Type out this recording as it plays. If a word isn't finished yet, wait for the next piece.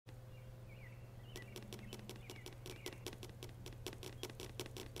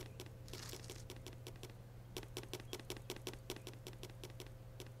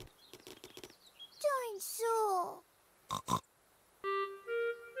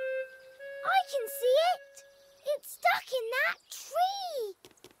can see it. It's stuck in that tree,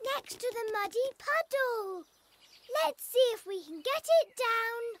 next to the muddy puddle. Let's see if we can get it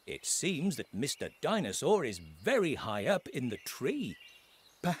down. It seems that Mr. Dinosaur is very high up in the tree.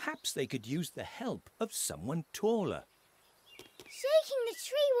 Perhaps they could use the help of someone taller. Shaking the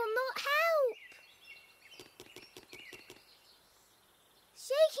tree will not help.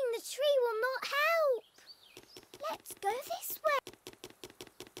 Shaking the tree will not help. Let's go this way.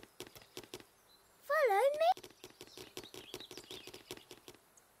 Follow me.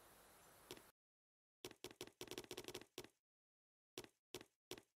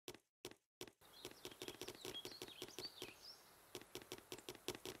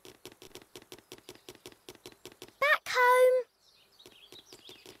 Back home.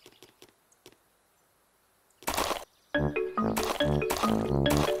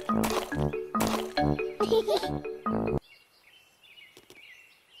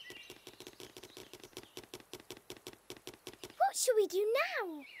 What shall we do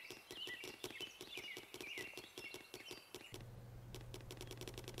now?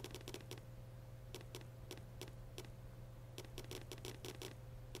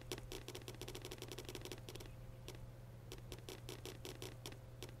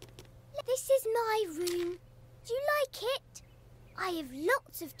 This is my room. Do you like it? I have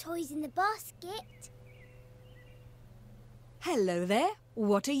lots of toys in the basket. Hello there.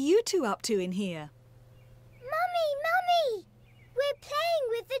 What are you two up to in here? Mummy! We're playing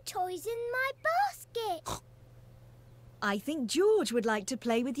with the toys in my basket. I think George would like to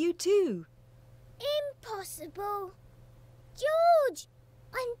play with you too. Impossible. George,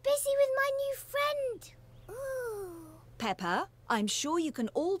 I'm busy with my new friend. Ooh. Peppa, I'm sure you can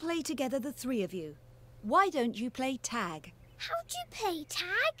all play together, the three of you. Why don't you play tag? How do you play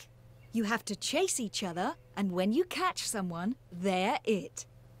tag? You have to chase each other, and when you catch someone, they're it.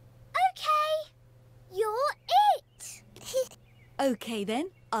 OK. You're it. OK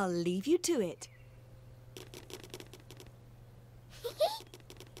then, I'll leave you to it.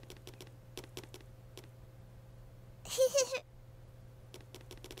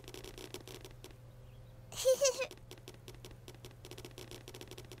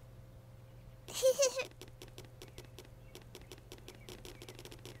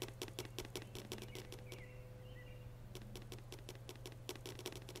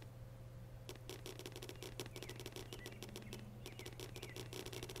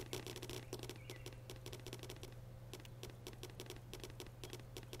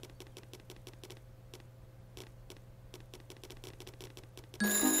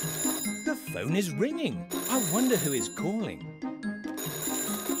 The phone is ringing. I wonder who is calling.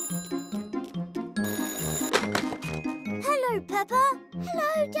 Hello, Peppa.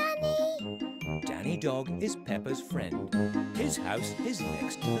 Hello, Danny. Danny Dog is Peppa's friend. His house is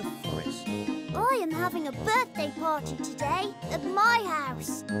next to the forest. I am having a birthday party today at my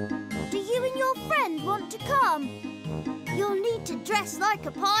house. Do you and your friend want to come? You'll need to dress like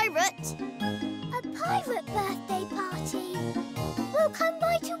a pirate. A pirate birthday party? We'll come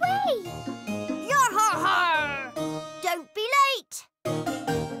right away. Yar-har-har! Don't be late.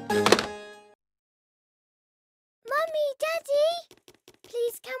 Mummy, Daddy,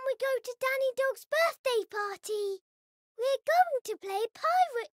 please can we go to Danny Dog's birthday party? We're going to play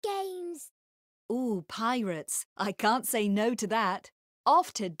pirate games. Ooh, pirates. I can't say no to that.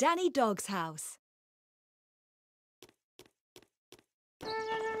 Off to Danny Dog's house.